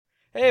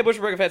Hey,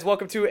 Breakaway fans,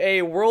 welcome to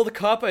a World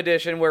Cup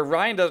edition where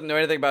Ryan doesn't know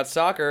anything about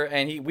soccer,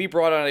 and we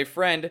brought on a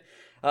friend,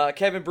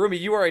 Kevin Broomy.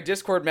 You are a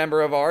Discord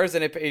member of ours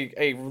and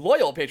a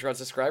loyal Patreon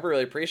subscriber.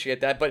 Really appreciate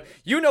that. But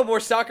you know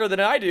more soccer than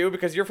I do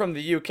because you're from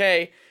the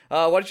UK.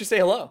 Why don't you say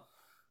hello?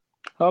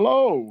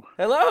 Hello.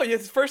 Hello,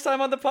 it's the first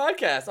time on the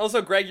podcast.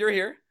 Also, Greg, you're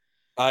here.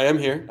 I am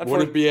here.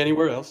 Wouldn't be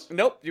anywhere else.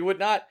 Nope, you would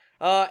not.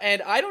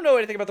 And I don't know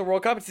anything about the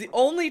World Cup. It's the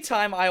only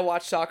time I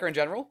watch soccer in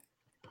general.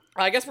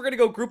 I guess we're going to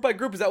go group by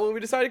group. Is that what we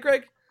decided,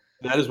 Greg?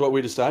 That is what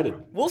we decided.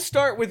 We'll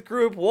start with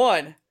Group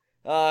 1.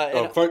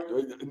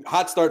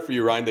 Hot start for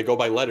you, Ryan. They go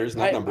by letters,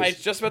 not numbers. I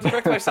just about to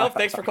correct myself.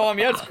 Thanks for calling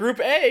me out. It's Group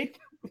A.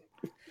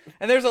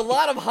 And there's a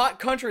lot of hot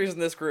countries in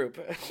this group.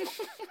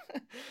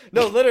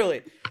 No,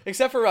 literally.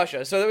 Except for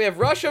Russia. So we have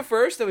Russia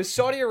first. There was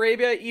Saudi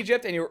Arabia,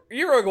 Egypt, and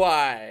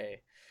Uruguay.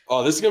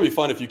 Oh, this is going to be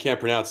fun if you can't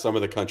pronounce some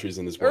of the countries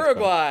in this World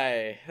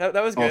Uruguay. That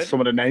was good. Oh,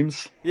 some of the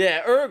names.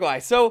 Yeah, Uruguay.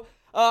 So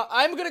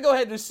I'm going to go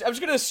ahead and I'm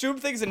just going to assume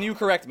things and you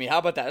correct me. How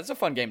about that? It's a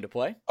fun game to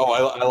play. Oh,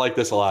 I like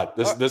this a lot.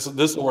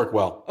 This will work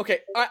well. Okay,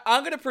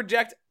 I'm going to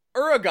project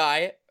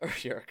Uruguay.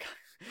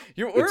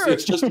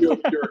 It's just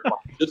Uruguay.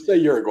 Just say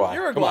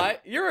Uruguay.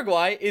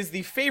 Uruguay is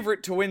the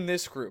favorite to win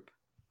this group.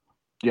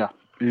 Yeah,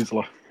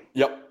 easily.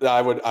 Yep,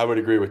 I would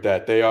agree with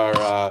that. They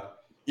are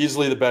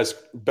easily the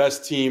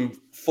best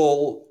team,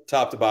 full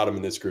top to bottom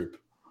in this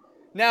group.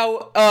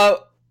 Now,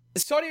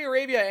 Saudi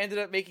Arabia ended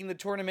up making the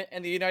tournament,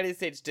 and the United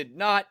States did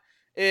not.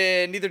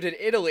 And neither did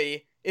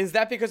Italy. Is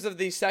that because of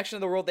the section of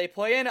the world they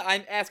play in?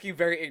 I'm asking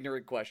very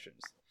ignorant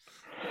questions.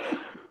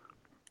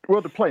 Well,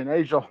 they play in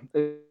Asia.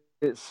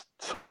 It's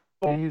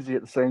easy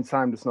at the same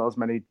time. There's not as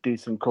many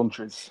decent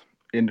countries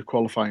in the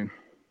qualifying.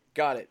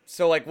 Got it.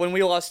 So, like, when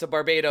we lost to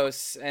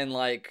Barbados and,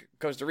 like,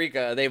 Costa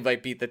Rica, they,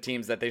 like, beat the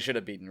teams that they should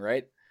have beaten,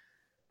 right?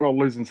 Well,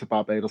 losing to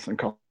Barbados and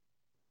Costa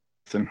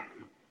Rica.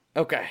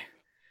 Okay.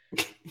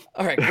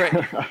 All right, great.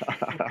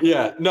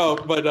 Yeah, no,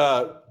 but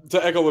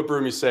to echo what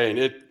Broomy's saying,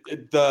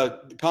 the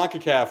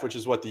CONCACAF, which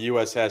is what the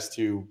U.S. has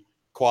to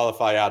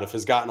qualify out of,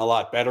 has gotten a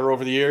lot better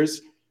over the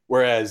years,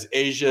 whereas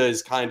Asia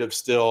is kind of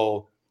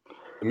still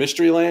a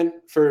mystery land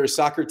for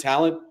soccer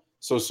talent.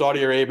 So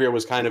Saudi Arabia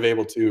was kind of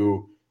able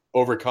to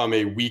overcome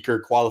a weaker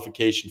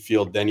qualification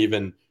field than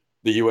even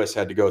the U.S.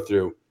 had to go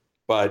through.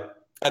 But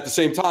at the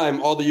same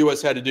time, all the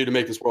U.S. had to do to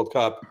make this World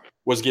Cup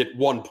was get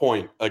 1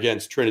 point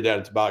against Trinidad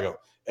and Tobago,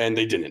 and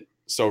they didn't.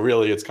 So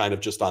really, it's kind of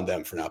just on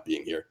them for not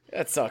being here.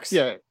 That sucks.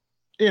 Yeah,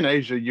 in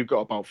Asia, you've got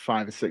about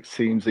 5 or 6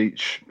 teams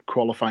each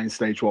qualifying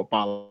stage what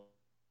battle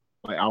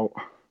out,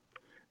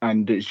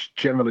 and it's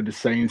generally the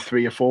same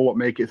 3 or 4 what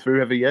make it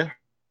through every year.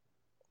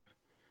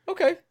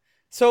 Okay.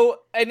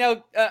 So, and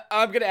now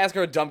I'm going to ask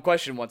her a dumb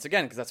question once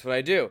again, because that's what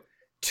I do.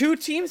 2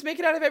 teams make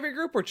it out of every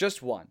group, or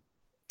just 1?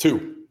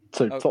 2.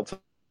 Top 2.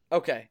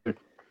 Okay.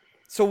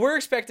 So we're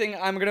expecting,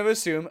 I'm going to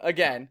assume,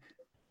 again,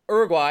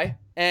 Uruguay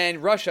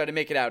and Russia to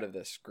make it out of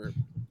this group.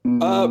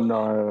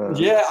 No.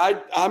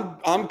 Yeah,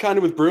 I'm kind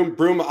of with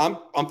Broom.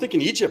 I'm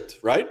thinking Egypt,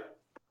 right?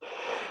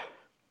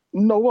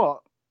 Know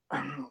what?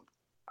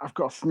 I've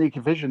got a sneaky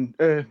vision.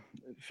 I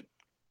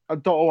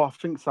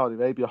think Saudi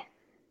Arabia.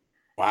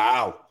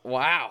 Wow.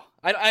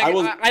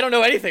 I don't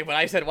know anything, but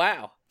I said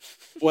wow.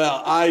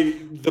 Well,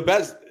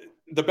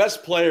 the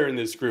best player in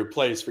this group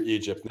plays for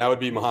Egypt. And that would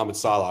be Mohamed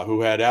Salah,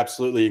 who had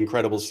absolutely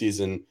incredible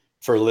season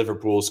for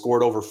Liverpool,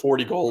 scored over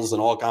 40 goals in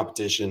all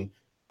competition.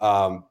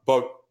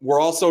 But we're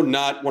also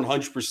not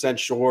 100%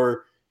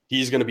 sure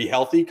he's going to be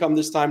healthy come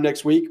this time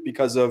next week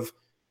because of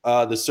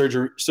the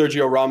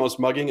Sergio Ramos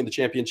mugging in the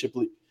Championship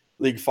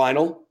League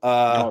final.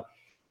 I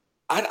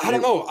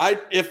don't know.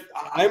 If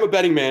I'm a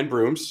betting man,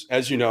 Brooms,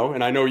 as you know,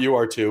 and I know you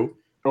are too.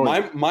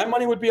 My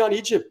money would be on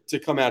Egypt to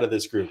come out of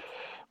this group.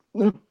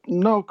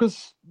 No,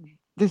 because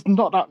there's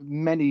not that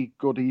many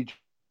good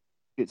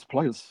Egypt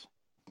players.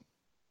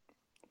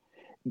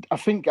 I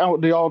think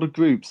out of all the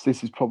groups,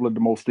 this is probably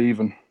the most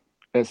even,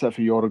 except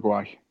for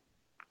Uruguay.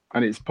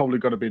 And it's probably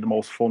going to be the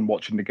most fun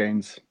watching the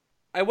games.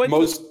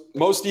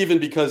 Most even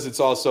because it's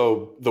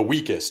also the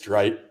weakest,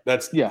 right?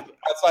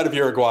 Outside of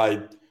Uruguay,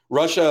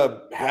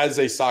 Russia has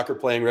a soccer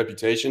playing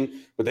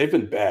reputation, but they've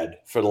been bad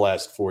for the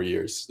last 4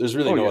 years. There's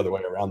really no other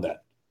way around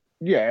that.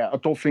 Yeah, I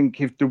don't think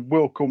if the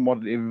World Cup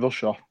wanted in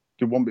Russia,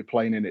 they won't be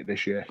playing in it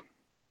this year.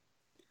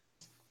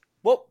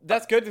 Well,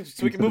 that's good.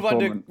 So we can move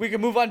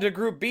on to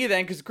Group B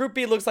then, because Group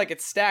B looks like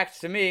it's stacked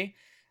to me.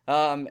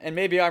 And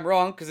maybe I'm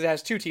wrong because it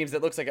has 2 teams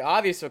that looks like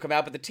obvious will come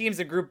out. But the teams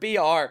in Group B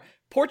are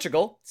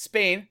Portugal,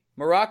 Spain,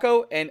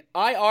 Morocco, and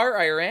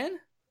Iran.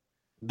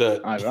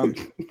 Iran.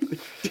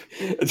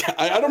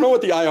 I don't know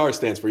what the IR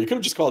stands for. You could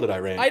have just called it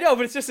Iran. I know,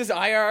 but it's just this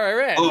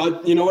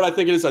Iran. You know what I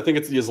think it is? I think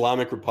it's the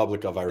Islamic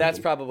Republic of Iran. That's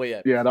probably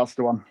it. Yeah, that's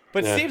the one.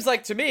 But it seems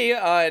like to me,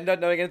 not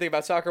knowing anything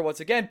about soccer once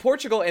again,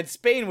 Portugal and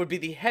Spain would be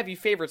the heavy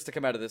favorites to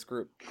come out of this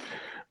group.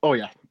 Oh,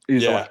 yeah.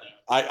 Easily. Yeah,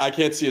 I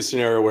can't see a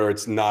scenario where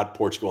it's not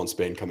Portugal and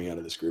Spain coming out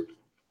of this group.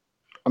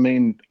 I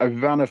mean,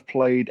 Iran have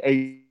played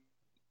 8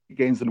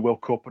 games in the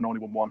World Cup and only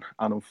won 1.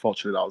 And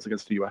unfortunately, that was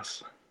against the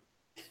US.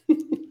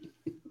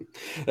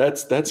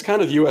 That's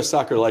kind of U.S.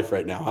 soccer life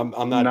right now.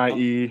 I'm not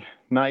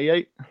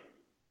 98.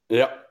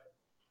 Yep.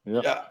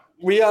 Yeah.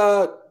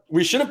 Yeah.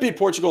 We should have beat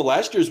Portugal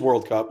last year's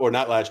World Cup, or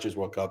not last year's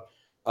World Cup,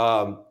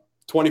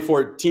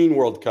 2014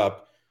 World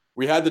Cup.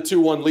 We had the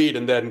 2-1 lead,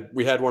 and then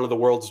we had one of the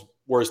world's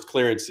worst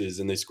clearances,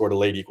 and they scored a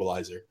late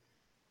equalizer.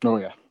 Oh,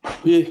 yeah.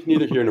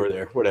 Neither here nor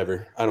there.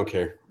 Whatever. I don't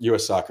care.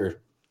 U.S.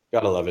 soccer.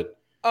 Gotta love it.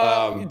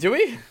 Do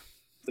we?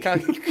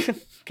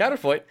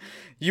 Counterpoint.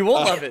 You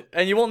won't love it,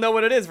 and you won't know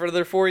what it is for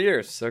another 4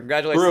 years. So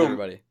congratulations,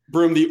 everybody.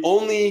 Broom, the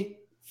only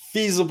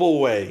feasible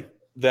way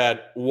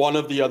that one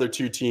of the other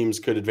two teams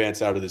could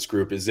advance out of this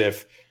group is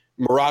if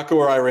Morocco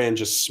or Iran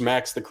just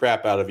smacks the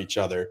crap out of each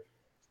other,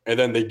 and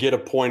then they get a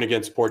point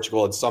against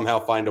Portugal and somehow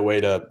find a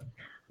way to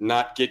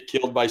not get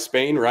killed by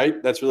Spain,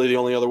 right? That's really the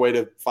only other way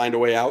to find a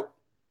way out.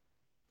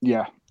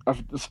 Yeah.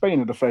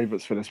 Spain are the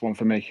favourites for this one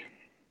for me.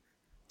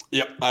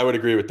 Yep, I would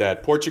agree with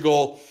that.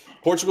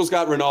 Portugal's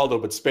got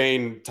Ronaldo, but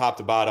Spain, top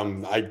to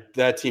bottom,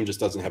 that team just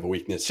doesn't have a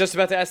weakness. Just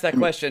about to ask that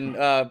question.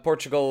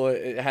 Portugal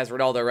has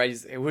Ronaldo, right?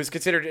 Who's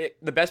considered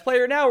the best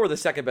player now, or the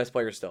second best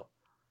player still?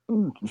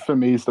 For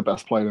me, he's the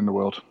best player in the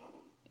world.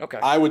 Okay.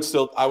 I would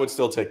still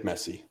take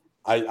Messi.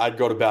 I'd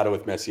go to battle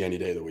with Messi any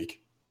day of the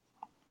week.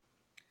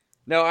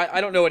 No,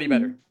 I don't know any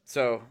better.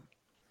 So,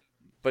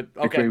 but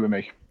okay. Agree with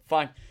me.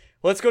 Fine.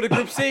 Let's go to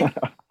Group C.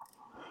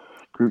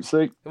 Group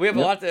C. We have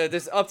a lot.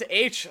 This up to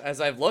H as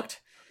I've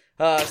looked.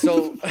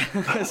 So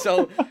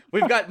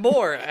we've got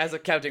more as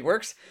accounting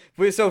works.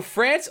 So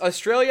France,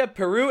 Australia,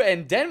 Peru,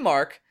 and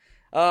Denmark.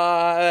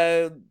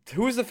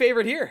 Who's the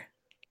favorite here?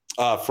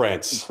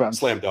 France.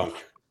 Slam dunk.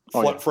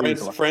 Oh, yeah,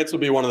 France will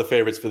be one of the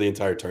favorites for the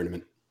entire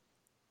tournament.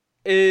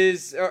 I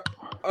was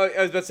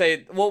about to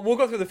say, well, we'll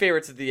go through the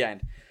favorites at the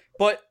end.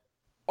 But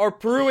are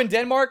Peru and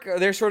Denmark,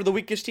 they're sort of the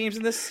weakest teams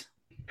in this?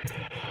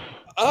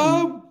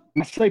 I'd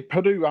say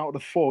Peru out of the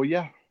four,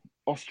 yeah.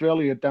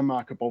 Australia,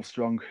 Denmark are both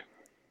strong.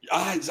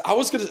 I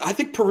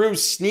think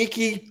Peru's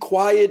sneaky,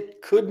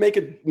 quiet, could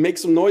make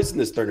some noise in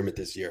this tournament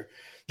this year.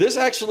 This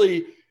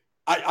actually,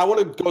 I want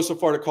to go so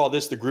far to call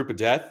this the group of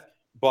death,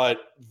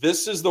 but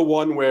this is the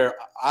one where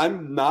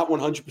I'm not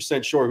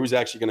 100% sure who's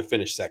actually going to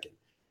finish second.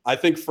 I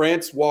think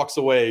France walks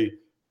away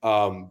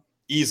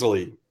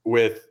easily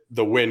with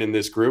the win in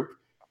this group,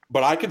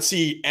 but I could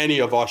see any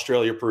of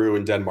Australia, Peru,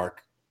 and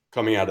Denmark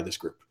coming out of this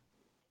group.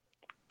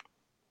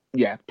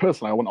 Yeah,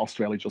 personally, I want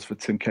Australia just for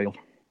Tim Cahill.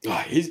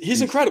 Oh,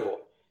 he's incredible.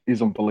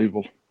 He's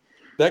unbelievable.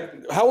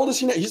 How old is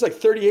he now? He's like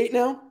 38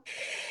 now?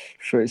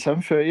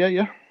 37, 38,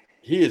 yeah.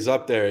 He is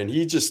up there, and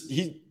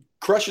he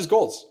crushes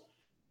goals.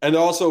 And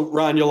also,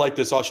 Ron, you'll like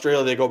this.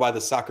 Australia, they go by the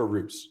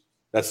Socceroos.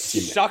 That's the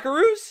team name.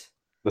 Socceroos?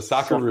 The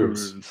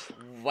Socceroos.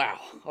 Wow.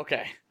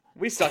 Okay.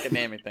 We suck at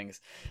naming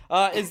things.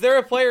 Is there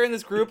a player in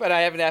this group, and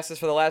I haven't asked this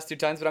for the last 2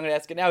 times, but I'm going to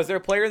ask it now. Is there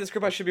a player in this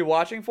group I should be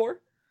watching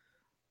for?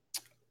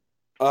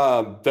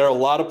 There are a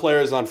lot of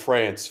players on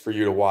France for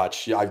you to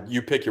watch.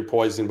 You pick your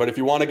poison. But if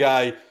you want a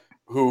guy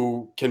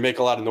who can make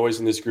a lot of noise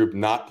in this group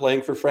not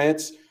playing for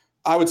France,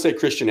 I would say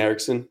Christian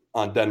Eriksen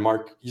on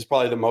Denmark. He's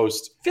probably the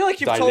most I feel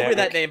like you've dynamic. told me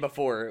that name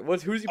before.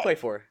 Who's he play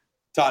for?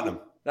 Tottenham.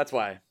 That's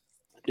why.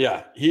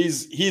 Yeah,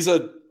 he's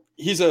a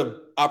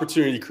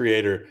opportunity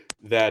creator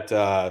that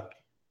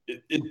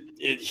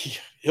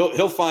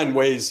he'll find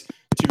ways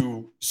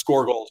to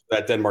score goals for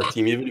that Denmark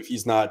team, even if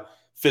he's not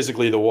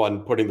physically the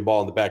one putting the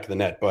ball in the back of the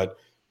net. But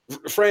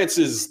France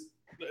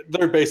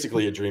they're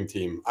basically a dream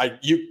team.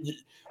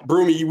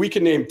 Broomy, we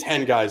can name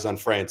 10 guys on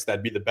France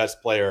that'd be the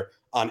best player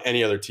on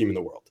any other team in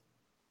the world.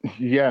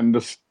 Yeah, and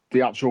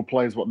the actual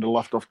players, what they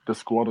left off the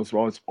squad as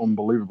well, is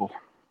unbelievable.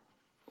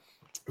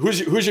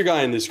 Who's your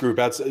guy in this group?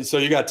 So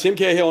you got Tim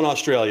Cahill in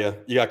Australia.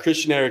 You got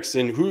Christian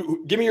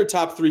Eriksen. Give me your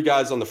top 3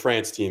 guys on the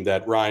France team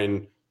that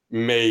Ryan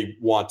may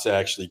want to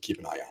actually keep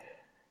an eye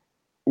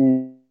on.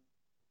 Ooh.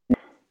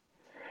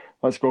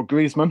 Let's go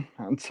Griezmann.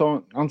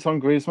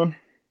 Antoine Griezmann.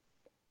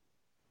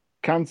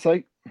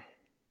 Kante.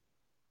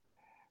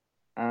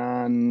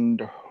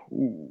 And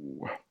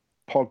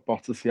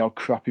Pogba to see how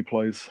crap he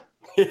plays.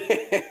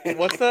 What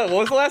was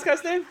the last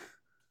guy's name?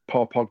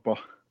 Paul Pogba.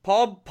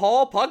 Paul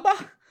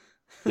Pogba?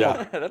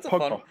 Yeah. That's a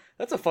Pogba.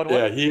 fun one.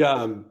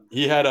 Yeah,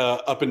 he had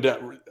a up and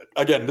down.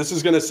 Again, this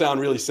is going to sound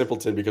really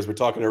simpleton because we're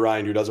talking to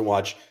Ryan, who doesn't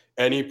watch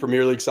any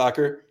Premier League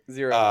soccer.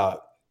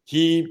 Zero.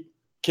 He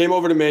came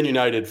over to Man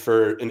United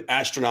for an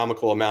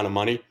astronomical amount of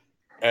money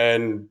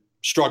and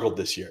struggled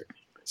this year.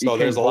 So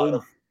there's a lot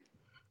of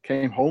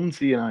came home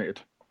to United.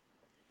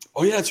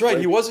 Oh yeah, that's right.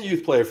 He was a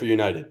youth player for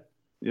United.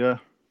 Yeah.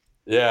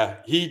 Yeah.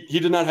 He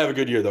did not have a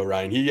good year though,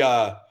 Ryan. He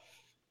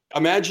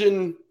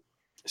imagine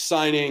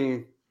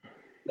signing.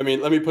 I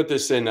mean, let me put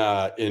this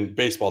in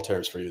baseball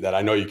terms for you that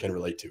I know you can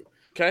relate to.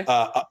 Okay.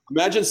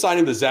 Imagine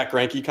signing the Zach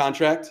Greinke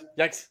contract.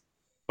 Yikes.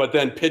 But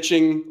then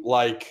pitching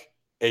like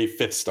a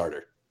 5th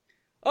starter.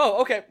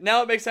 Oh, okay.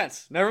 Now it makes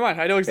sense. Never mind.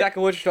 I know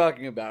exactly what you're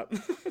talking about.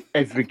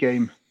 Every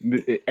game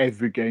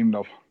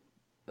though.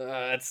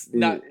 That's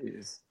not.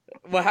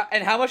 Well,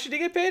 and how much did he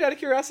get paid? Out of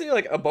curiosity,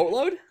 like a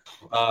boatload?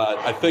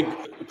 I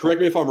think. Correct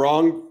me if I'm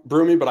wrong,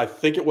 Broomy, but I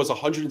think it was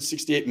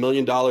 $168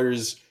 million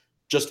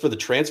just for the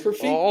transfer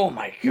fee. Oh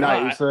my god!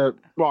 No, it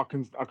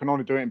was I can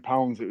only do it in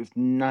pounds. It was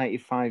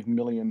 £95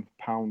 million.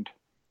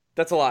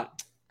 That's a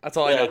lot. That's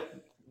all I know.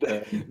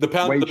 The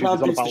pound Wages beats on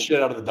the about-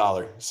 shit out of the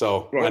dollar,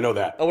 so Right. I know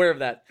that. Aware of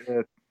that.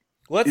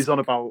 He's on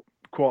about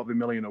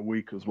 $250,000 a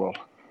week as well.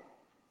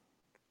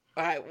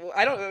 I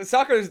don't.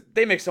 Soccer,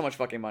 they make so much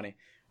fucking money.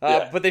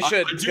 Yeah. But they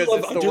should. I because do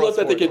it's the love world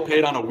that they sport. get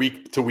paid on a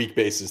week-to-week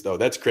basis, though.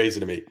 That's crazy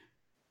to me.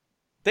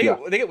 They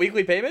get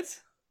weekly payments?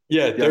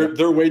 Yeah,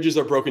 their wages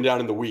are broken down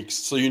into weeks,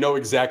 so you know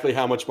exactly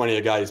how much money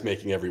a guy is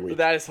making every week.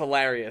 That is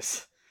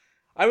hilarious.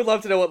 I would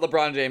love to know what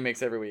LeBron James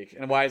makes every week,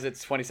 and why is it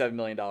 $27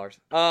 million?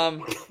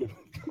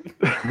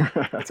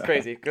 It's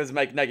crazy, because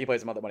Nike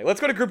plays some other money.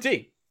 Let's go to Group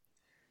D.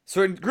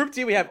 So in Group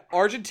D, we have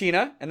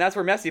Argentina, and that's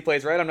where Messi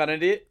plays, right? I'm not an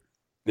idiot?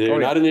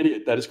 You're not an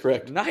idiot. That is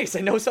correct. Nice,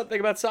 I know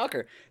something about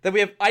soccer. Then we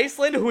have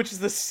Iceland, which is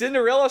the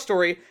Cinderella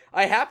story.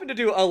 I happened to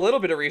do a little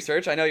bit of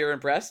research. I know you're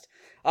impressed.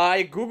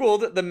 I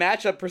Googled the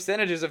matchup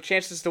percentages of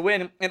chances to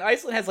win, and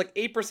Iceland has like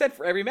 8%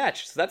 for every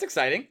match, so that's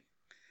exciting.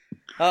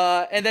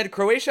 And then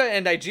Croatia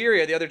and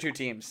Nigeria, the other two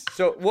teams.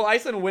 So will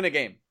Iceland win a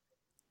game?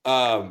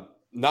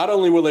 Not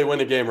only will they win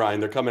a game, Ryan,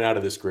 they're coming out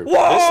of this group.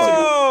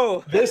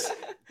 Whoa!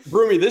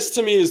 Broomy, this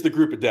to me is the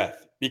group of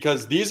death,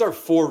 because these are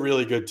 4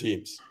 really good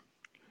teams.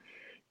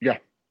 Yeah.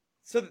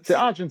 So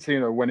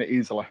Argentina will win it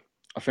easily,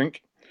 I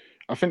think.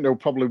 I think they'll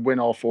probably win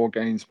all 4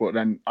 games, but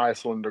then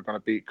Iceland are going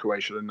to beat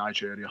Croatia and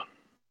Nigeria.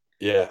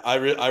 Yeah, I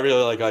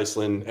really like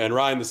Iceland. And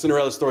Ryan, the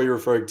Cinderella story you're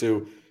referring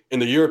to, in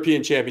the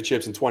European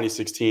Championships in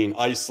 2016,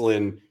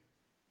 Iceland,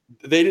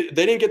 they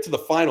didn't get to the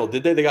final,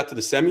 did they? They got to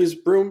the semis,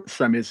 Broom?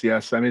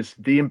 Semis.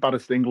 They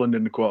embarrassed England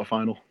in the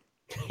quarterfinal.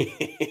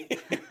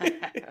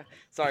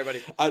 Sorry,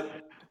 buddy.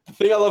 The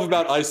thing I love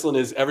about Iceland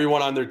is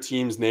everyone on their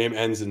team's name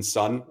ends in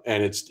son,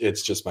 and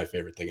it's just my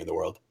favorite thing in the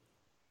world.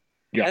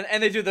 Yeah.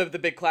 And they do the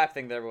big clap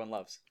thing that everyone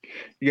loves.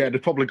 Yeah,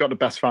 they've probably got the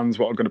best fans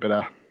what are going to be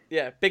there.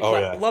 Yeah, big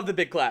clap. Yeah. Love the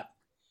big clap.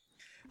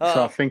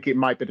 So I think it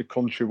might be the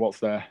country what's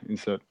there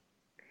instead.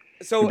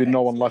 So There'll be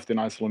no one left in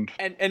Iceland.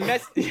 And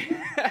Messi,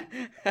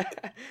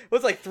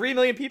 what's like 3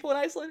 million people in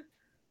Iceland?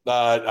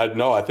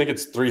 No, I think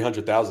it's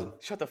 300,000.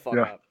 Shut the fuck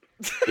Yeah. up.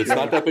 It's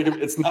not that big.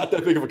 It's not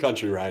that big of a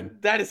country, Ryan.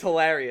 That is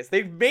hilarious.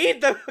 They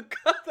made the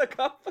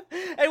cup,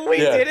 and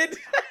we Yeah. didn't.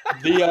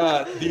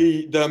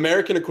 The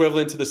American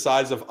equivalent to the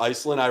size of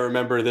Iceland, I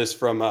remember this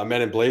from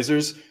Men in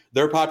Blazers.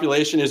 Their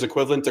population is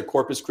equivalent to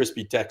Corpus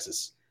Christi,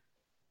 Texas.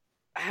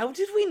 How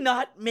did we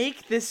not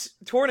make this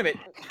tournament?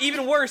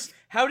 Even worse,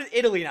 how did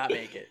Italy not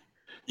make it?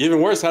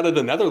 Even worse, how did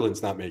the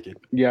Netherlands not make it?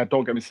 Yeah,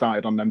 don't get me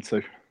started on them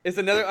too. Are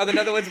the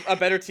Netherlands a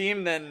better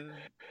team than?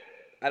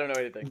 I don't know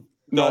anything.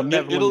 No,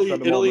 Netherlands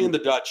at the Italy moment.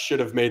 and the Dutch should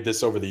have made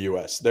this over the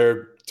U.S.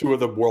 They're 2 of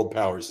the world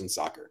powers in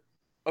soccer.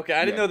 Okay,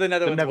 I didn't know the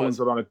Netherlands, the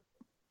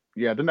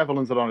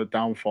Netherlands are on a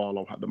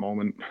downfall at the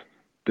moment.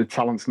 The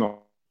talent's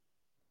not.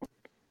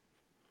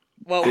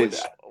 Well,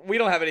 It's- we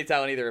don't have any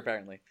talent either,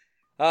 apparently.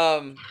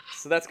 So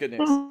that's good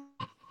news.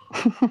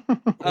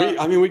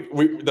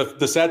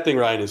 The sad thing,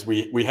 Ryan, is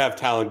we have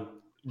talent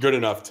good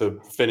enough to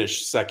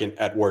finish second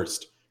at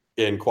worst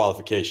in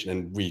qualification,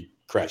 and we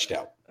crashed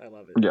out. I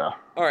love it. Yeah.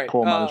 All right.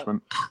 Poor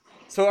management.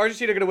 So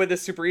Argentina are going to win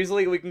this super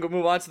easily. We can go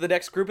move on to the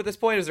next group at this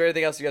point. Is there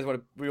anything else you guys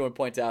want to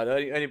point out?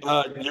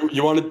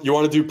 You want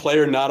to do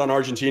player not on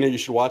Argentina you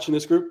should watch in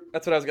this group?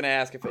 That's what I was going to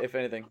ask, if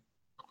anything.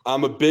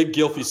 I'm a big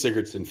Gylfi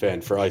Sigurdsson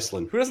fan for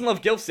Iceland. Who doesn't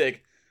love Gylfsig?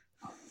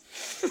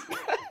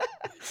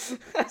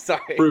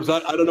 Sorry. Bruce, I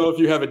don't know if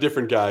you have a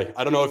different guy.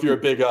 I don't know if you're a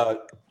big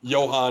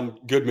Johan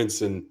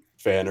Goodmanson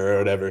fan or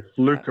whatever.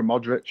 Luka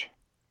Modric.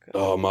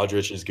 Oh,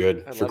 Modric is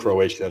good for love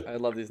Croatia. I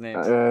love these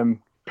names.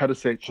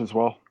 Perisic as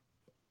well.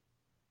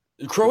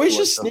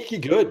 Croatia's sneaky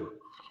good.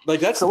 Like,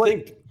 that's the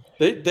thing.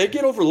 They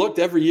get overlooked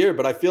every year,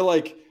 but I feel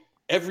like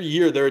every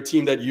year they're a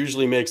team that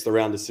usually makes the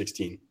round of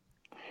 16.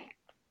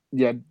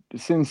 Yeah,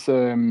 since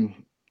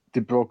they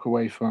broke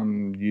away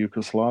from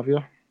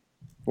Yugoslavia,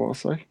 what I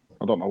say?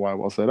 I don't know why I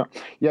will say that.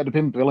 Yeah, they've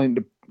been brilliant.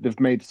 They've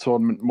made the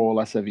tournament more or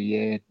less every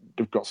year.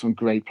 They've got some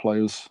great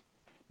players.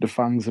 The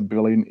fans are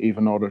brilliant,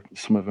 even though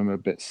some of them are a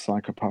bit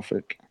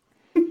psychopathic.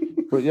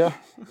 But yeah.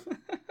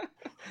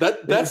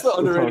 That's the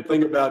underrated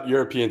thing about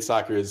European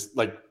soccer is,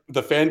 like,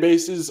 the fan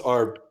bases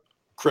are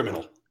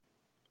criminal.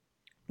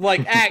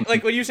 Like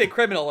when you say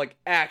criminal, like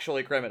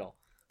actually criminal.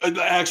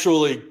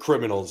 Actually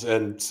criminals,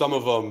 and some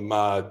of them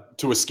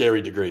to a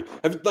scary degree.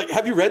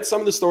 Have you read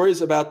some of the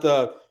stories about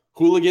the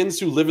hooligans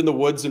who live in the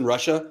woods in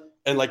Russia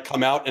and like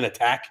come out and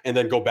attack and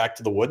then go back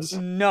to the woods?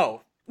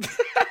 No.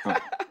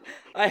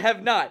 I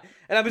have not.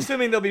 And I'm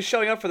assuming they'll be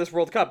showing up for this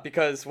World Cup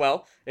because,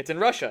 well, it's in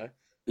Russia.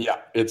 Yeah,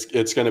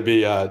 it's going to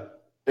be a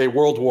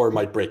world war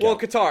might break Well, out.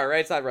 Qatar, right?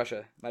 It's not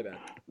Russia. My bad.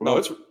 No,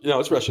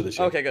 it's Russia this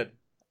year. Okay, good.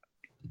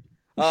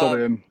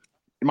 So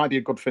it might be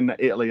a good thing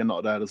that Italy are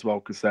not there as well,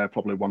 because they're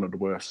probably one of the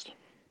worst.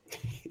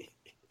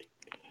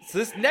 So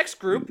this next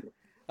group,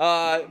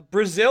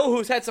 Brazil,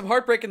 who's had some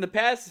heartbreak in the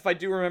past, if I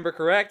do remember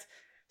correct.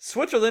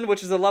 Switzerland,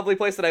 which is a lovely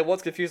place that I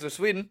once confused with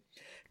Sweden.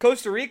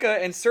 Costa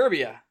Rica and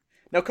Serbia.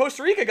 Now,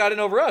 Costa Rica got in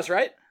over us,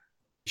 right?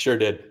 Sure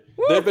did.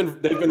 Woo! They've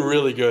been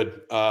really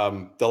good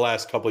the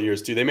last couple of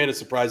years too. They made a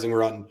surprising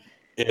run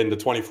in the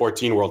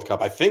 2014 World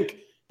Cup. I think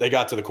they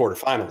got to the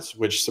quarterfinals,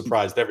 which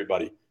surprised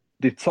everybody.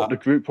 They topped the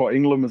group what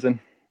England was in,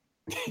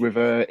 with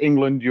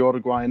England,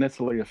 Uruguay, and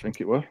Italy. I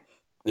think it were.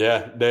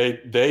 Yeah,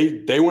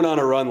 they went on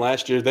a run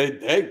last year.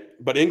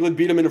 But England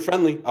beat them in a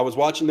friendly. I was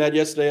watching that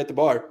yesterday at the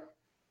bar.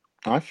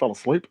 I fell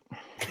asleep.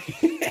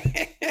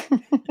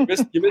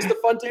 You missed the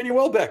fun Danny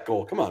Welbeck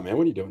goal. Come on, man.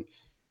 What are you doing?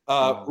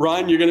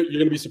 Ryan, you're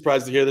gonna be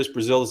surprised to hear this.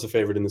 Brazil is the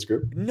favorite in this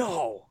group.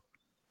 No.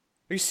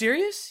 Are you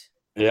serious?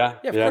 Yeah.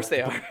 Yeah, of course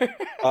they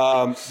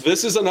are.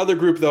 This is another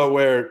group though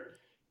where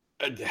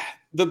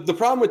the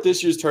problem with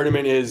this year's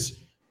tournament is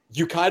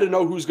you kind of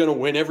know who's going to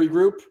win every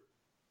group.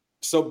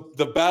 So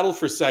the battle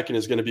for second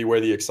is going to be where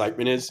the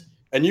excitement is.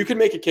 And you can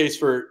make a case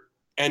for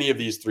any of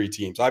these three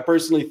teams. I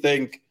personally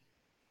think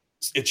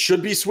it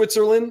should be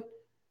Switzerland,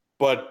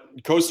 but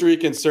Costa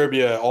Rica and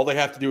Serbia, all they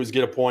have to do is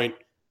get a point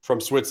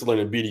from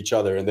Switzerland and beat each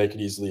other, and they could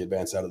easily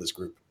advance out of this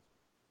group.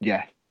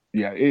 Yeah,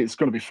 it's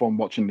going to be fun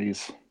watching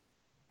these,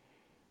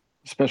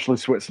 especially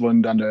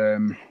Switzerland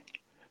and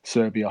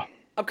Serbia.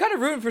 I'm kind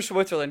of rooting for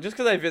Switzerland just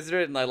because I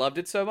visited it and I loved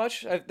it so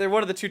much. They're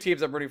one of the two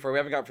teams I'm rooting for. We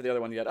haven't got for the other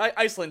one yet.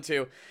 Iceland,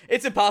 too.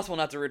 It's impossible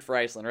not to root for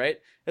Iceland, right?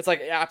 It's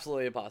like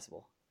absolutely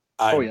impossible.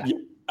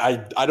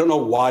 I don't know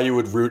why you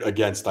would root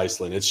against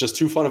Iceland. It's just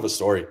too fun of a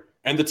story.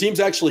 And the team's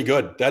actually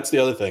good. That's the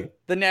other thing.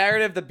 The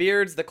narrative, the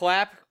beards, the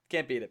clap,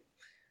 can't beat it.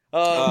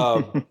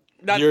 Not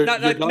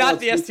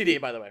the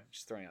STD, by the way.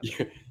 Just throwing out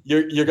there.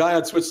 Your guy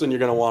on Switzerland you're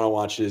going to want to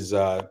watch is,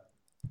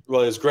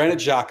 there's Granit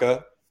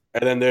Xhaka,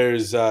 and then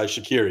there's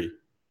Shaqiri.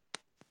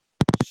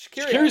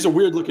 Shaqiri's a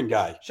weird-looking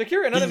guy.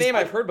 Shaqiri, another name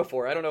I've heard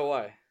before. I don't know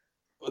why.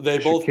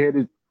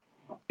 Shaqiri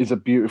is a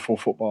beautiful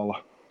footballer.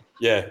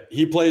 Yeah,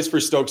 he plays for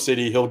Stoke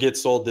City. He'll get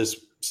sold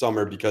this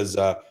summer because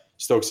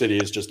Stoke City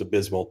is just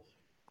abysmal.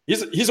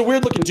 He's a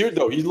weird-looking dude,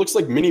 though. He looks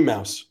like Minnie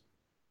Mouse.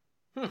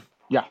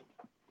 Yeah.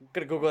 I'm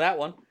going to Google that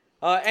one.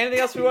 Anything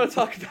else we want to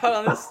talk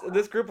about on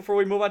this group before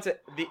we move on to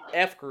the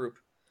F group?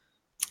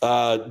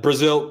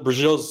 Brazil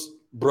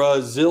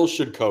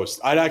should coast.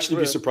 I'd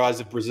actually be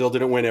surprised if Brazil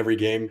didn't win every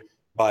game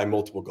by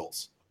multiple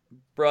goals.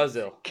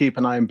 Brazil. Keep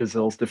an eye on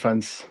Brazil's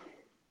defense.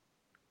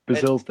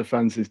 Brazil's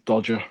defense is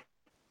dodger.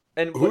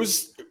 And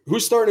who's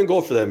starting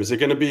goal for them? Is it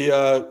going to be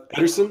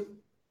Ederson?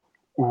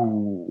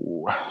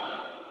 Ooh.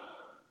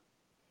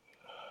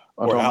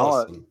 Or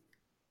Allison?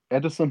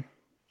 Edison.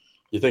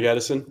 You think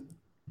Edison?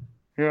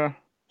 Yeah.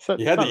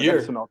 He had the year.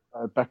 Edison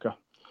or Becker.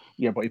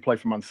 Yeah, but he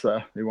played for Man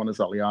City. He won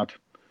exactly hard.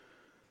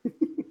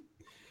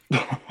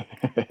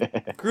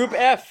 Group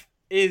F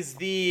is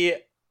the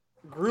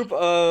group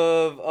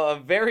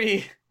of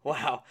very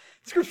wow.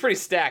 This group's pretty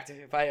stacked,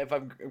 if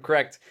I'm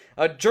correct.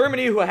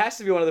 Germany, who has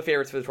to be one of the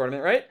favorites for the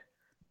tournament, right?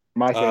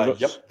 My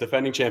favorites. Yep,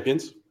 defending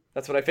champions.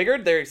 That's what I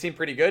figured. They seem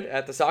pretty good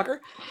at the soccer,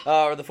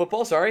 or the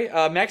football, sorry.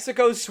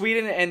 Mexico,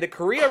 Sweden, and the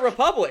Korea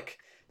Republic.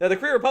 Now, the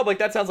Korea Republic,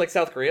 that sounds like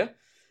South Korea.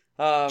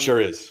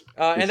 Sure is.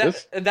 And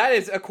that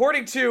is,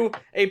 according to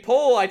a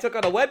poll I took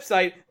on a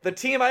website, the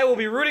team I will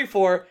be rooting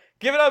for.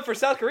 Give it up for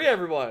South Korea,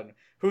 everyone.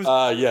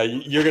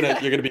 You're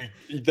gonna be.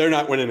 They're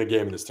not winning a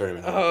game in this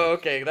tournament. Oh,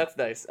 okay, that's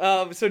nice.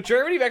 So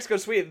Germany, Mexico,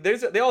 Sweden.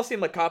 They all seem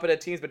like competent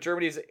teams, but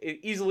Germany is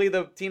easily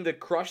the team to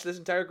crush this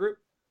entire group.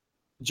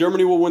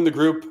 Germany will win the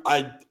group.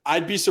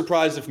 I'd be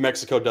surprised if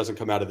Mexico doesn't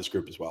come out of this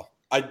group as well.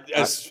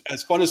 As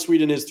fun as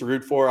Sweden is to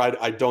root for,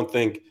 I don't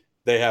think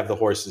they have the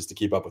horses to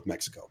keep up with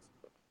Mexico.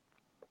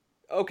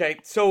 Okay,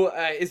 so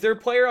is there a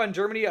player on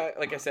Germany?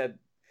 Like I said,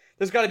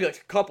 there's got to be like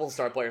a couple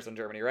star players on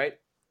Germany, right?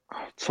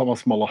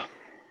 Thomas Muller.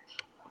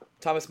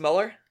 Thomas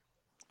Muller?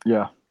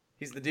 Yeah.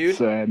 He's the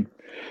dude?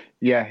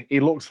 Yeah, he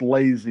looks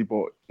lazy,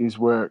 but his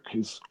work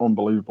is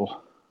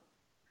unbelievable.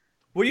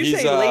 When you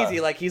say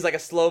lazy, like he's like a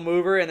slow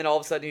mover and then all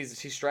of a sudden he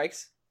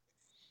strikes?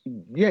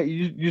 Yeah,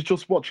 you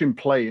just watch him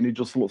play and he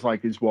just looks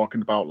like he's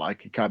walking about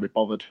like he can't be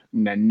bothered.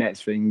 And then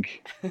next thing,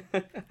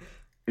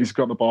 he's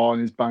got the ball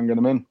and he's banging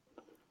them in.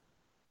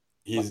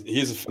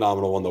 He's a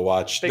phenomenal one to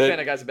watch. Big fan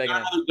of guys banging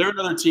in. They're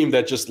another team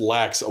that just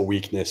lacks a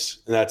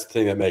weakness, and that's the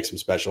thing that makes them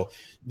special.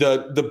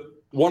 The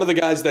one of the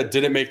guys that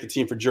didn't make the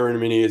team for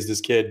Germany is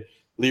this kid,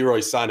 Leroy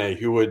Sané,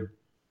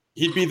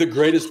 he'd be the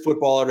greatest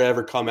footballer to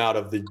ever come out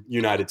of the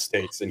United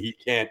States, and he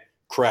can't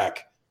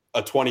crack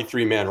a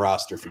 23-man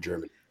roster for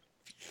Germany.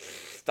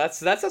 That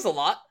says a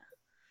lot.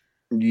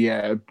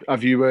 Yeah.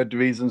 Have you heard the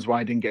reasons why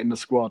he didn't get in the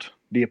squad?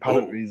 The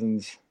apparent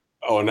reasons.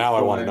 Oh, now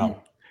I want to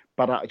know.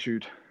 Bad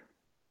attitude.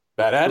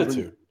 Bad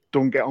attitude.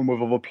 Don't get on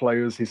with other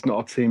players. He's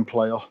not a team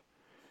player.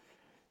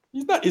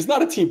 He's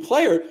not a team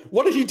player.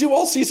 What did he do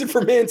all season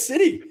for Man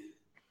City?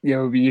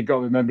 Yeah, but you got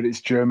to remember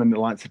it's German that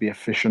like to be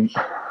efficient.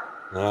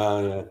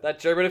 Yeah. That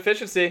German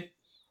efficiency.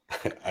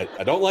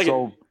 I don't like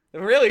it.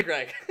 Really,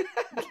 Greg?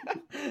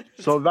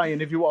 So, Ryan,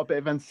 if you want a bit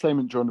of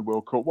entertainment during the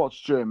World Cup,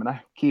 watch Germany.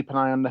 Keep an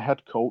eye on the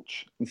head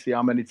coach and see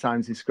how many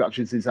times he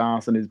scratches his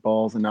arse and his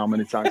balls and how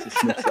many times he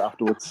sniffs it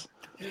afterwards.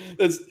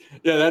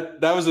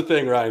 That was the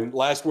thing, Ryan.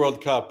 Last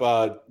World Cup,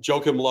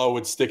 Joachim Low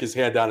would stick his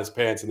hand down his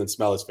pants and then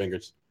smell his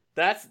fingers.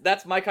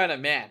 That's my kind of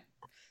man.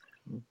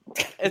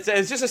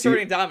 It's just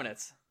asserting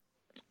dominance.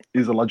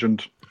 He's a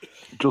legend,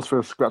 just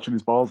for scratching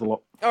his balls a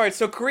lot. All right,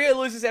 so Korea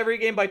loses every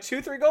game by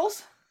 2-3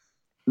 goals?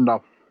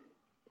 No.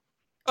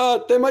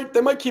 They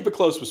might keep it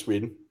close with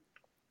Sweden.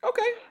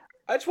 Okay.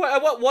 I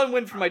want one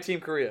win for my team,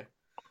 Korea.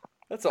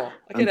 That's all.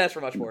 I can't ask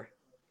for much more.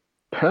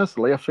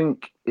 Personally, I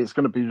think it's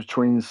going to be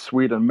between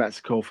Sweden and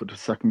Mexico for the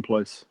second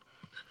place.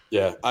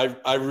 Yeah,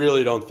 I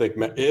really don't think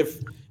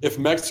if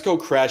Mexico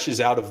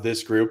crashes out of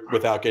this group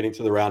without getting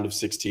to the round of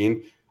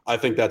 16, I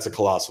think that's a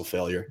colossal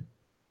failure.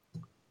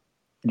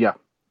 Yeah.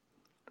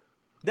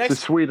 Next,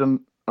 So Sweden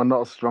are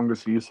not as strong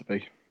as they used to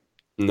be.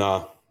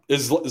 No.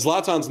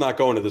 Zlatan's not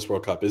going to this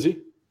World Cup, is he?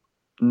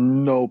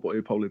 No, but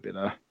he'll probably be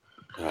there.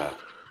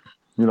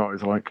 You know what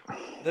it's like.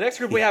 the next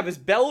group we have is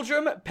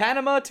Belgium,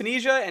 Panama,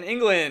 Tunisia, and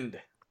England.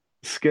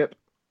 Skip.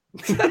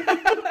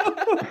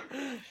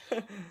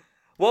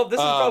 Well, this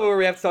is probably where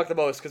we have to talk the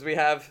most because we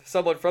have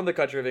someone from the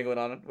country of England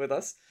on with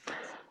us.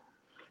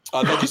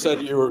 I thought you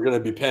said you were going to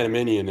be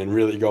Panamanian and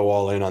really go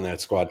all in on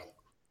that squad.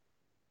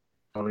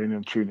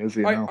 In Tunisia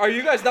now. Are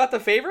you guys not the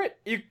favorite?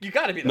 You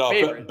got to be the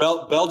favorite.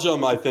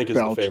 Belgium, I think, is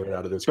the favorite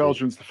out of this group.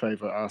 Belgium's the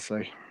favorite, I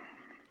say.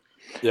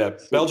 Yeah,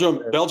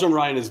 Belgium,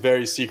 Ryan, is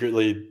very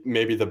secretly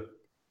maybe the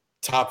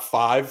top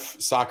 5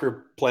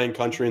 soccer playing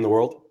country in the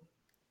world.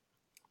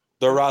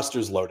 Their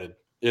roster's loaded.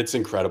 It's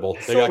incredible.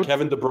 They got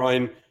Kevin De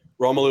Bruyne,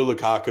 Romelu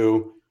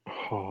Lukaku.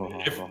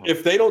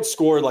 If they don't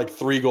score like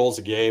 3 goals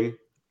a game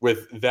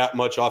with that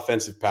much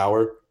offensive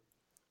power,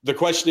 the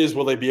question is,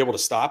 will they be able to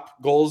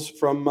stop goals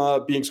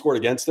from being scored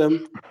against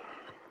them?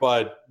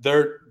 But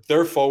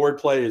their forward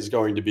play is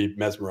going to be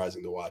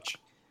mesmerizing to watch.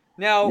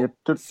 Now,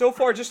 so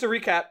far, just to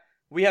recap,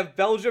 we have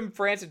Belgium,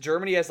 France, and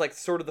Germany as like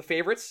sort of the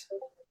favorites.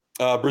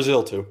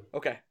 Brazil too.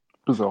 Okay.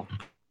 Brazil.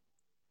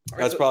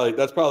 That's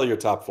probably your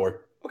top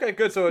 4. Okay,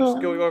 good. So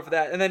just going for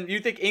that, and then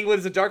you think England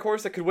is a dark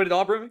horse that could win it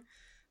all, Brumi?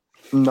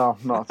 No,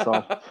 not at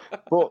all.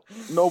 But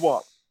you know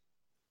what?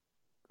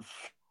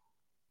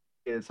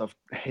 I've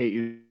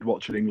hated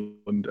watching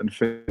England and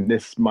think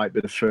this might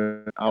be the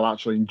first I'll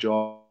actually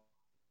enjoy.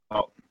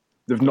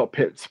 They've not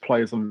picked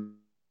players on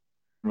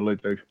really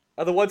do.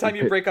 The one time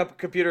you break up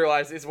computer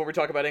lives is when we're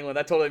talking about England.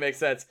 That totally makes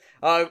sense.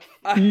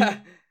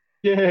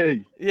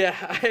 Yay! Yeah,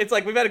 it's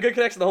like we've had a good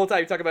connection the whole time.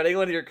 You talk about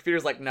England, and your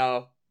computer's like,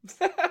 no,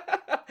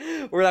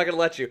 we're not gonna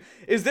let you.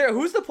 Who's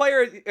the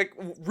player? Like,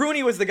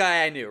 Rooney was the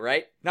guy I knew,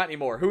 right? Not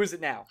anymore. Who is it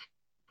now?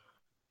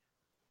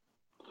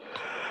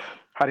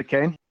 Harry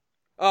Kane.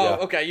 Oh, Yeah.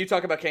 Okay. You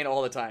talk about Kane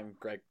all the time,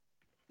 Greg.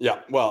 Yeah,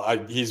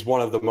 well, he's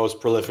one of the most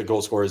prolific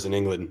goal scorers in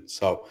England.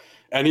 So,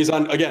 and he's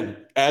on again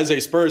as a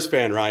Spurs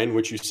fan, Ryan,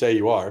 which you say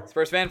you are.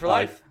 Spurs fan for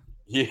life.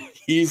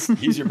 He's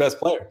your best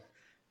player.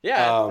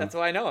 Yeah, that's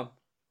why I know him.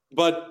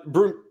 But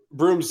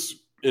Brooms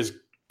is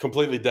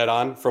completely dead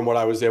on from what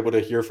I was able to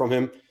hear from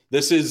him.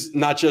 This is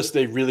not just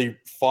a really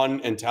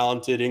fun and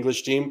talented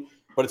English team,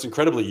 but it's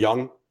incredibly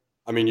young.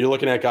 I mean, you're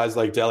looking at guys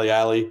like Dele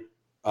Alli,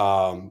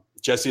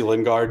 Jesse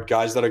Lingard,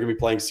 guys that are going to be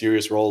playing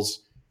serious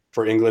roles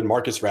for England.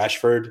 Marcus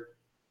Rashford.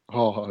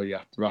 Oh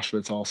yeah,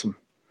 Rashford's awesome.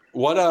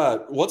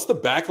 What's the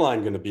back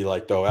line going to be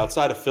like though?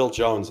 Outside of Phil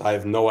Jones, I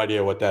have no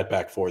idea what that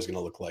back 4 is going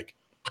to look like.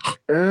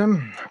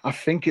 I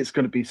think it's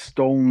going to be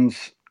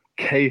Stones,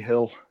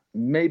 Cahill,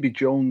 maybe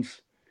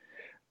Jones.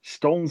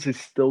 Stones is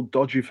still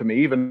dodgy for me.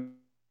 Even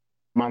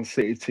Man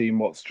City team,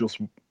 what's just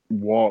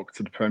walked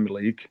to the Premier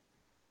League,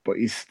 but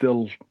he's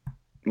still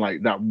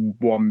like that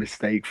one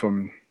mistake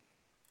from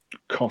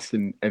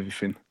costing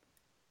everything.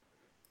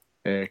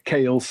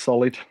 Cahill's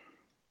solid.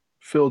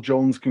 Phil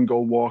Jones can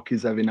go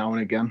walkies every now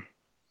and again.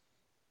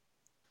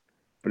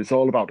 But it's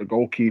all about the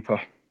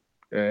goalkeeper.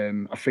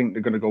 I think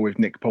they're going to go with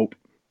Nick Pope.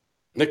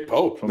 Nick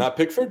Pope, not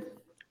Pickford?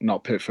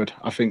 Not Pickford.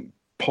 I think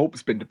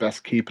Pope's been the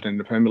best keeper in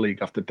the Premier League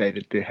after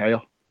David De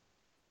Gea.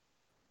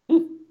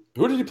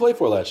 Who did he play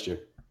for last year?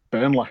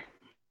 Burnley.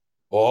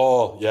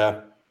 Oh,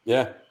 yeah.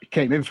 Yeah. He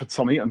came in for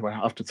Tom Eaton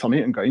after Tom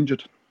Eaton got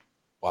injured.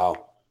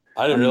 Wow.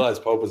 I didn't realize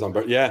Pope was on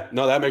Burnley. Yeah,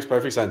 no, that makes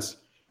perfect sense.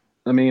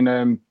 I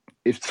mean,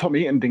 if Tom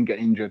Eaton didn't get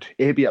injured,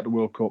 he'd be at the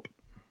World Cup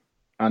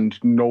and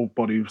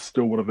nobody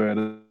still would have heard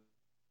of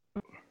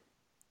it.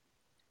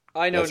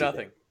 I know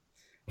nothing.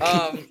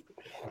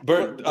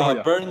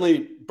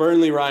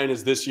 Burnley, Ryan,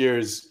 is this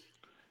year's.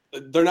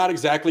 They're not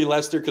exactly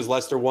Leicester because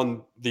Leicester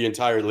won the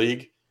entire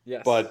league.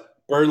 Yes. But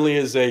Burnley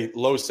is a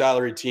low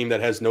salary team that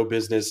has no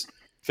business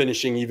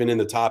finishing even in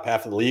the top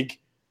half of the league.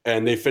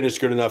 And they finished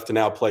good enough to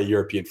now play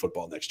European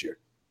football next year.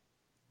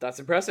 That's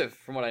impressive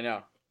from what I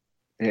know.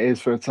 It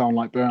is for a town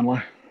like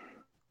Burnley.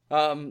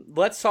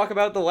 Let's talk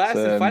about the last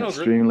and final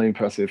group. Extremely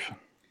impressive.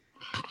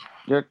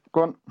 Yeah,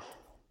 go on.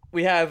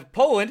 We have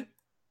Poland.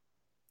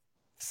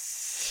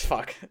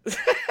 Fuck.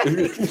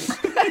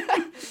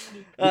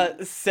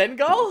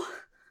 Senegal?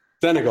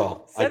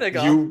 Senegal.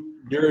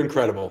 You're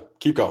incredible.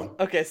 Keep going.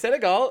 Okay,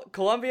 Senegal,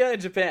 Colombia,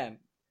 and Japan.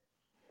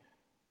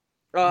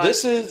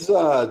 This is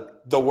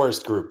the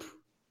worst group.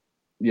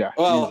 Yeah.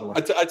 Well,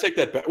 I take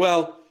that back.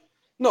 Well,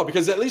 no,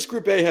 because at least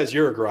Group A has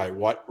Uruguay,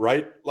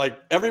 right? Like,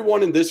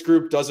 everyone in this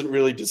group doesn't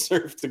really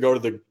deserve to go to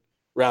the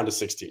round of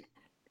 16.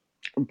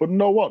 But you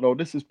know what, though?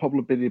 This is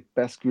probably the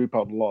best group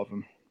out of a lot of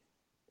them.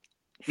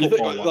 You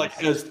think,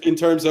 like, as in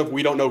terms of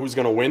we don't know who's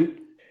going to win?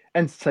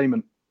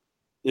 Entertainment.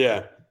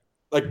 Yeah.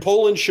 Like,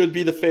 Poland should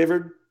be the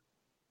favored.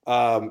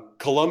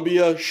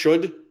 Colombia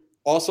should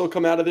also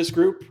come out of this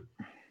group.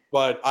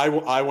 But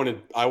I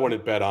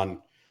wouldn't bet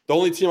on. The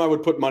only team I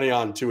would put money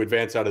on to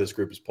advance out of this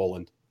group is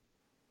Poland.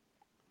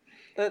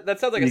 That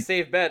sounds like a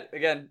safe bet.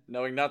 Again,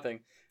 knowing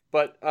nothing.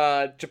 But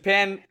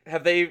Japan,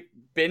 have they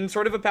been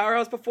sort of a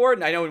powerhouse before?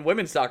 And I know in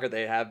women's soccer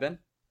they have been.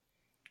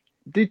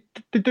 They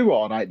do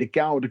all right. They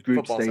get out of the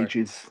group Football,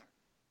 stages.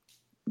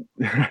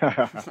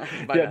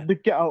 Yeah, they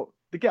get out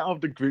of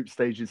the group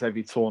stages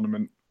every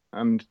tournament,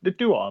 and they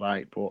do all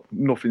right, but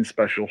nothing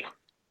special.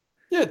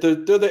 Yeah, they're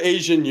the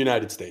Asian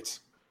United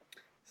States.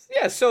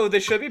 Yeah, so they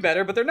should be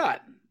better, but they're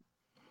not.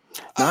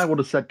 I would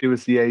have said it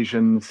was the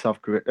Asian South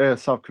Korea.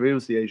 South Korea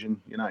was the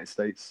Asian United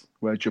States,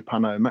 where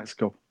Japan are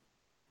Mexico.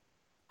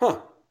 Huh.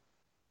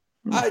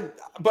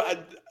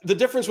 But the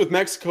difference with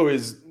Mexico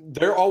is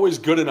they're always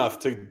good enough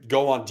to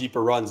go on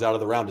deeper runs out of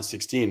the round of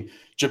 16.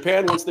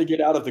 Japan, once they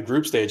get out of the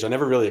group stage, I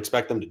never really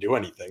expect them to do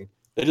anything.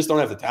 They just don't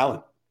have the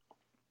talent.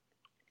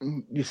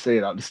 You say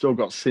that. They still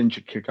got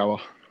Sinja Kikawa.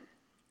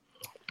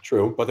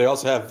 True, but they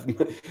also have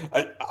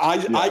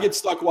I get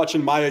stuck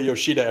watching Maya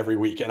Yoshida every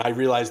week, and I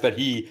realize that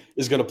he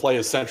is going to play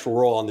a central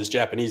role on this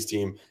Japanese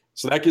team.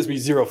 So that gives me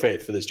zero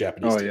faith for this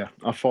Japanese team. Yeah.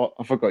 I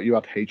forgot you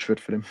had hatred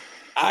for him.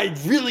 I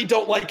really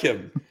don't like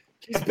him.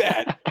 He's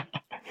bad.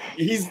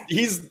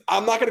 He's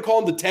I'm not going to call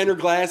him the Tanner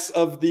Glass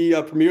of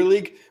the Premier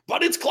League,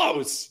 but it's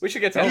close. We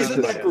should get to He's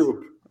in that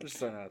group. I'm just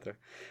throwing it out there.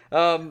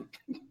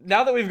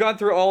 Now that we've gone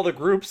through all the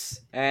groups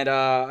and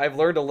I've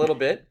learned a little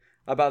bit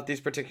about these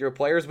particular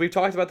players, we've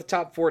talked about the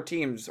top 4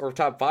 teams, or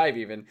top 5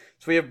 even.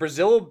 So we have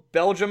Brazil,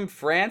 Belgium,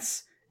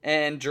 France,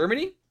 and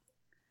Germany.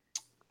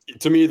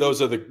 To me, those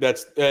are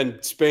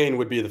and Spain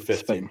would be the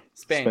 5th team.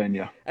 Spain,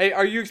 yeah. Hey,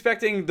 are you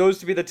expecting those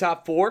to be the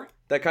top 4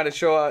 that kind of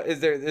show?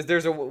 Is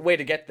there's a way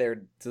to get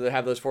there to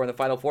have those 4 in the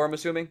final 4? I'm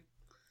assuming,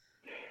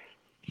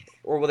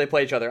 or will they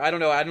play each other? I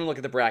don't know. I didn't look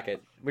at the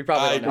bracket. We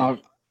probably don't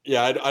know.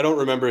 Yeah, I don't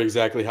remember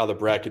exactly how the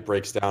bracket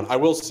breaks down. I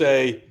will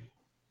say,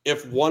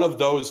 if one of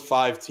those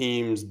 5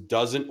 teams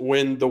doesn't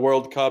win the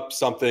World Cup,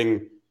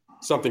 something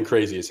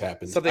crazy has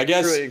happened. Something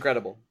truly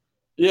incredible.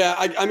 Yeah,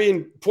 I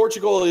mean,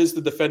 Portugal is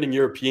the defending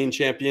European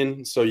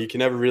champion, so you can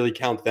never really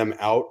count them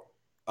out.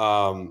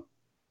 But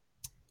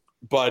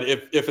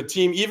if a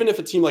team, even if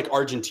a team like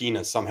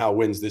Argentina somehow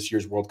wins this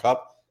year's World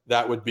Cup,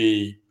 that would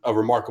be a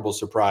remarkable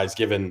surprise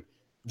given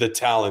the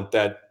talent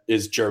that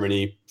is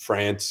Germany,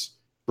 France,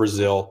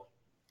 Brazil.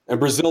 And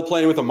Brazil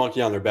playing with a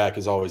monkey on their back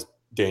is always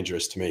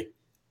dangerous to me.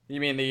 You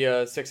mean the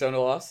 6-0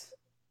 loss?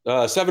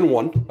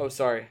 7-1. Oh,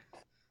 sorry.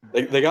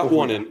 They got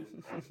one in.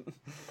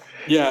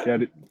 Yeah.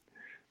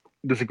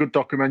 There's a good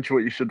documentary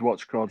what you should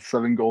watch called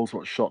 7 Goals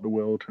What Shot the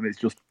World, and it's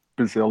just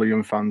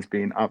Brazilian fans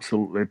being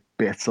absolutely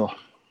bitter.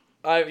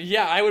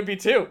 Yeah, I would be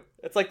too.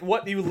 It's like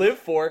what you live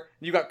for,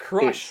 you got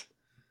crushed.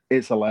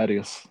 It's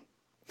hilarious.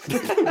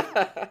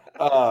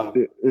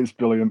 It's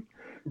brilliant.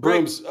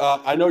 Brooms,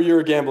 I know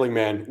you're a gambling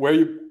man.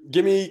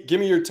 Give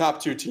me your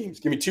top 2 teams.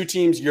 Give me 2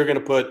 teams you're going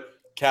to put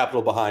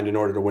capital behind in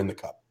order to win the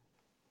cup.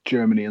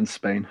 Germany and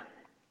Spain.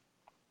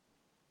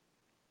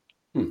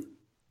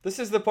 This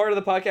is the part of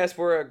the podcast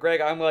where, Greg,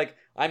 I'm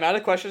out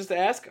of questions to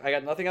ask. I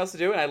got nothing else to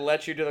do, and I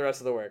let you do the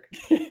rest of the work.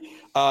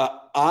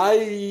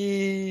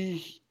 I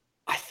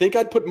think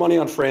I'd put money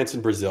on France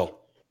and Brazil.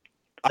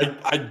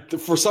 I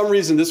for some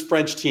reason, this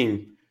French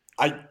team,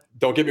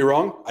 don't get me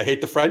wrong, I hate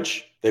the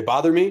French. They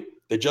bother me.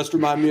 They just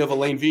remind me of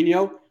Alain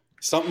Vigneault.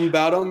 Something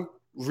about them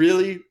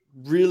really,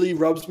 really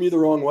rubs me the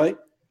wrong way.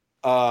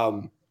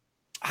 I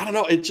don't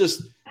know.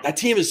 That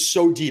team is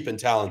so deep and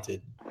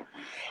talented.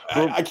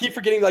 I keep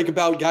forgetting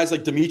about guys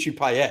like Dimitri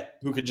Payet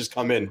who could just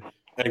come in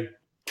and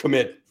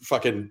commit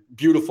fucking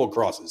beautiful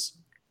crosses.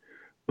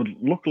 But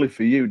luckily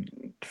for you,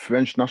 the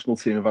French national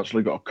team have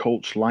actually got a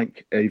coach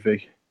like AV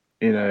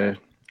in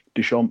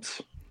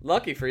Deschamps.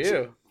 Lucky for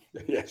you.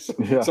 Yes.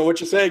 Yeah. So what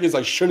you're saying is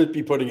I shouldn't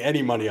be putting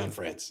any money on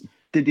France.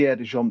 Didier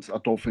Deschamps, I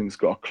don't think he's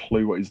got a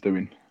clue what he's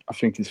doing. I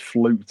think he's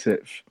fluked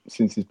it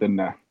since he's been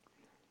there.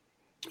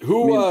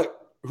 Who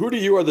do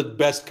you are the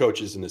best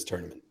coaches in this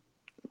tournament?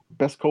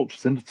 Best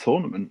coaches in the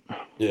tournament.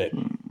 Yeah.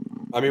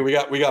 I mean, we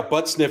got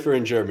Butt Sniffer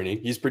in Germany.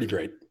 He's pretty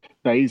great.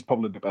 Yeah, he's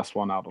probably the best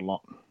one out of a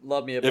lot.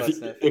 Love me a Butt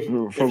Sniffer. If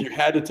you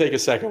had to take a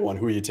second one,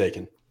 who are you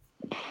taking?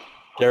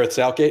 Gareth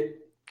Southgate?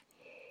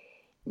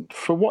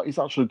 For what he's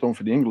actually done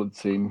for the England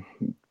team,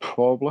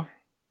 probably.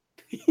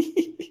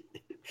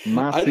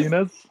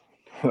 Martinez?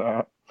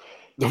 Now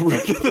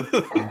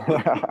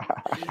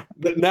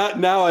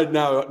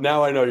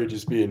I know you're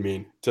just being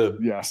mean to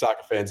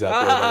soccer fans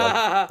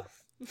out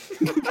there.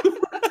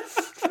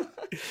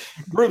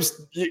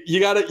 Bruce, you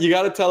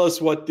gotta tell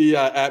us what the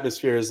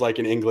atmosphere is like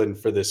in England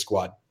for this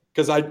squad,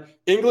 because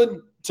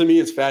England to me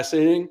is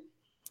fascinating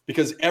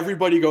because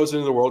everybody goes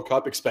into the World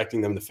Cup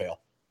expecting them to fail.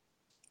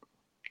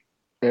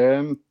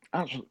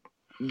 Actually,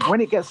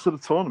 when it gets to the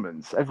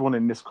tournaments, everyone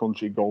in this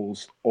country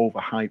goes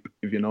overhype,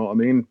 if you know what I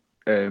mean.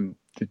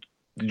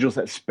 they just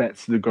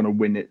expect they're going to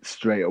win it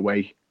straight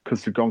away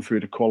because they've gone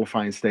through the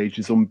qualifying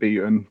stages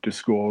unbeaten. They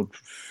scored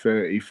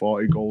 30,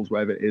 40 goals,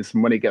 whatever it is.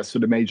 And when it gets to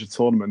the major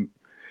tournament,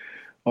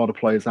 all the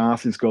players'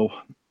 asses go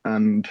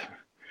and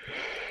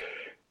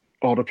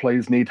all the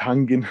players need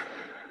hanging.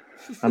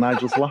 And I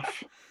just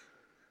laugh.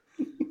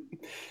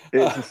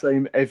 It's the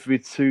same every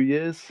 2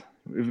 years.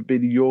 If it be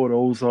the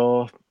Euros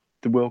or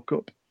the World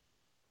Cup.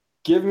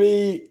 Give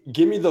me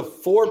the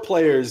 4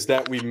 players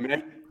that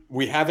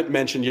we haven't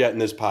mentioned yet in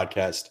this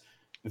podcast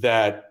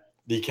that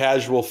the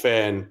casual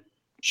fan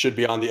should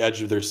be on the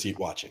edge of their seat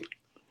watching.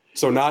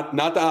 So not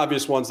the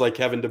obvious ones like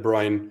Kevin De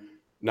Bruyne,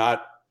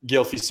 not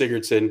Gylfi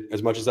Sigurdsson,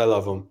 as much as I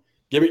love him.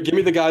 Give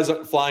me the guys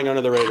flying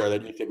under the radar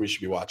that you think we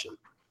should be watching.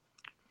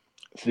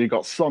 So you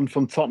got Son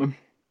from Tottenham,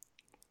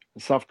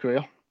 South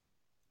Korea.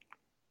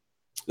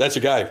 That's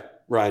your guy,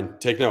 Ryan.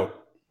 Take note.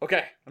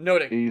 Okay, I'm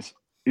noting.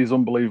 He's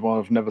unbelievable.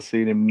 I've never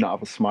seen him not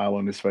have a smile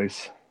on his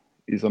face.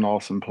 He's an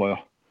awesome player.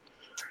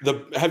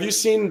 Have you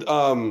seen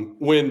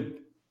when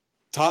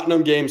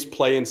Tottenham games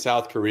play in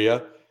South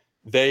Korea,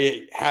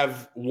 they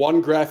have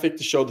one graphic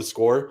to show the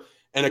score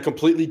and a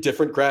completely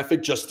different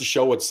graphic just to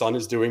show what Son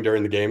is doing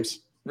during the games?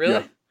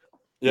 Really?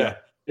 Yeah.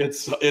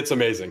 It's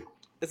amazing.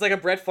 It's like a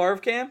Brett Favre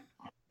cam?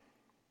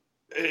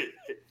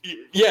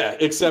 Yeah,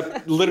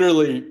 except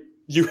literally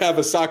you have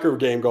a soccer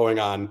game going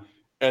on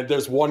and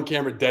there's one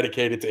camera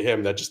dedicated to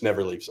him that just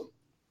never leaves him.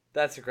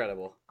 That's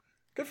incredible.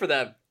 Good for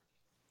them.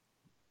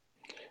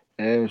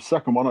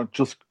 Second one,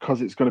 just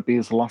because it's going to be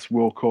his last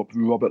World Cup,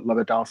 Robert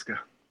Lewandowski.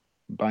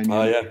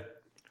 Oh, yeah.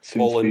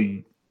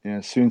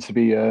 Soon to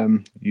be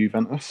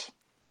Juventus.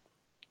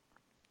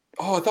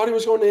 Oh, I thought he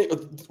was going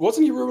to...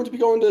 Wasn't he rumored to be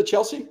going to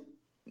Chelsea?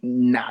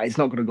 Nah, he's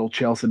not going to go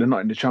Chelsea. They're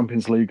not in the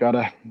Champions League, are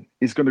they?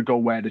 He's going to go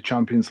where the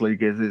Champions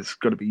League is. It's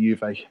going to be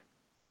Juve.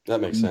 That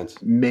makes sense.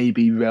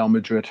 Maybe Real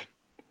Madrid.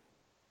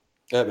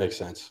 That makes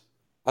sense.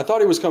 I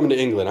thought he was coming to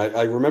England.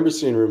 I remember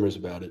seeing rumors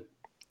about it.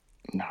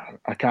 No,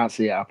 I can't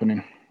see it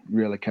happening.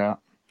 Really can't.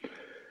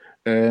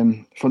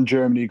 From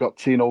Germany, you got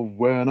Tino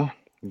Werner.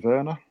 I'm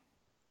going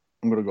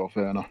to go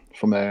Werner.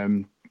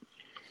 From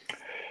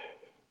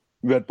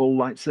Red Bull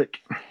Leipzig.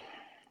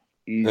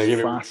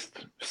 He's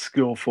fast,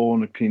 skillful,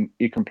 and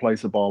he can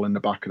place the ball in the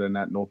back of the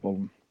net, no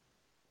problem.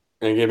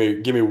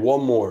 And give me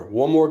one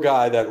more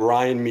guy that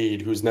Ryan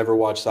Mead, who's never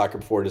watched soccer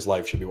before in his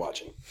life, should be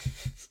watching.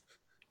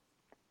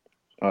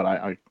 All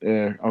right,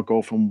 I'll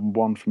go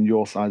from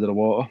your side of the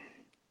water.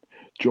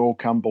 Joel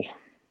Campbell.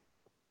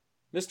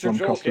 Mr.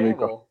 Joel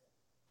Campbell.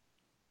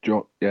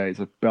 Yeah, he's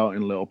a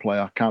belting little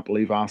player. I can't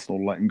believe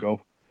Arsenal let him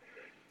go.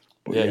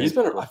 But yeah,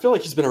 I feel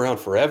like he's been around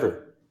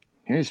forever.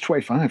 Yeah, he's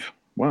 25.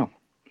 Wow.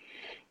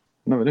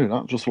 Never knew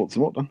that. Just looked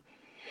him up then.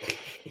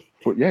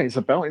 But yeah, he's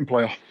a belting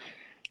player.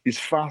 He's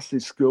fast,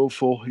 he's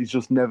skillful. He's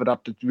just never had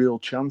the real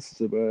chance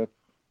to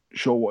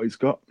show what he's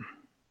got.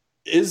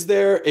 Is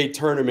there a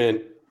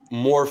tournament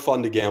more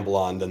fun to gamble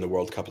on than the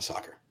World Cup of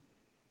Soccer?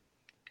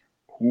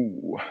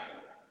 Ooh.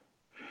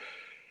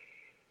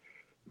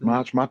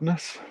 March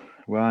Madness,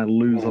 where I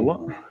lose a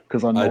lot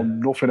because I know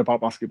nothing about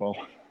basketball.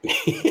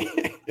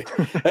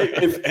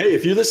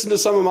 If you listen to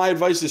some of my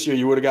advice this year,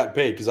 you would have gotten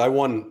paid because I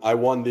won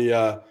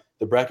the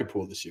bracket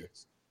pool this year.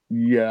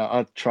 Yeah,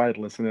 I tried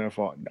listening. I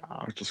thought,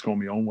 nah, I'll just go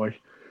my own way.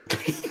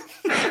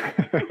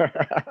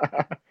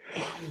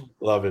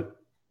 Love it.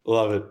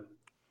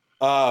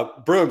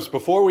 Brooms,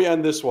 before we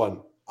end this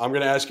one, I'm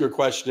going to ask you a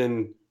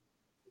question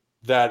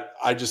that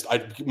I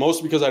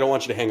mostly because I don't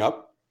want you to hang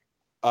up.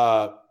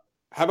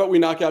 How about we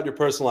knock out your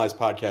personalized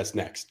podcast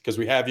next? Because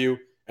we have you,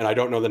 and I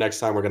don't know the next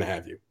time we're going to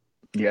have you.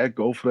 Yeah,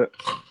 go for it.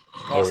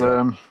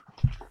 Awesome.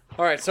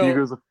 All right,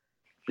 so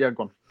go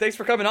on. Thanks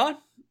for coming on.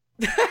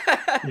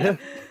 Yeah.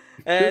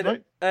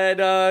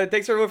 And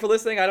thanks everyone for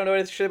listening. I don't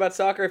know shit about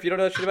soccer. If you don't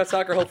know shit about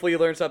soccer, hopefully you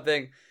learned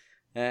something.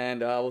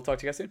 And we'll talk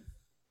to you guys soon.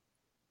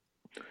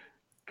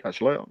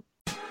 Catch you later.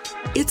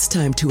 It's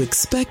time to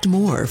expect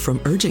more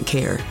from Urgent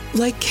Care,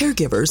 like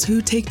caregivers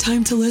who take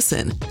time to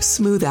listen,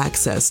 smooth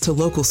access to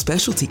local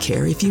specialty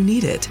care if you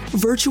need it,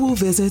 virtual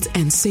visits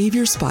and save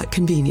your spot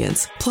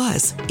convenience,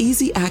 plus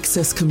easy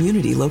access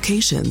community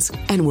locations.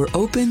 And we're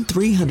open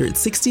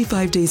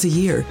 365 days a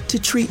year to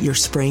treat your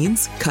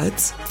sprains,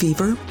 cuts,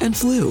 fever, and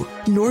flu.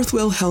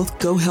 Northwell Health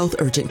Go Health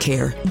Urgent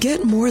Care.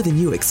 Get more than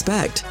you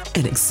expect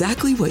and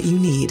exactly what you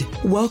need.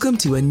 Welcome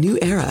to a new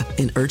era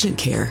in urgent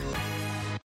care.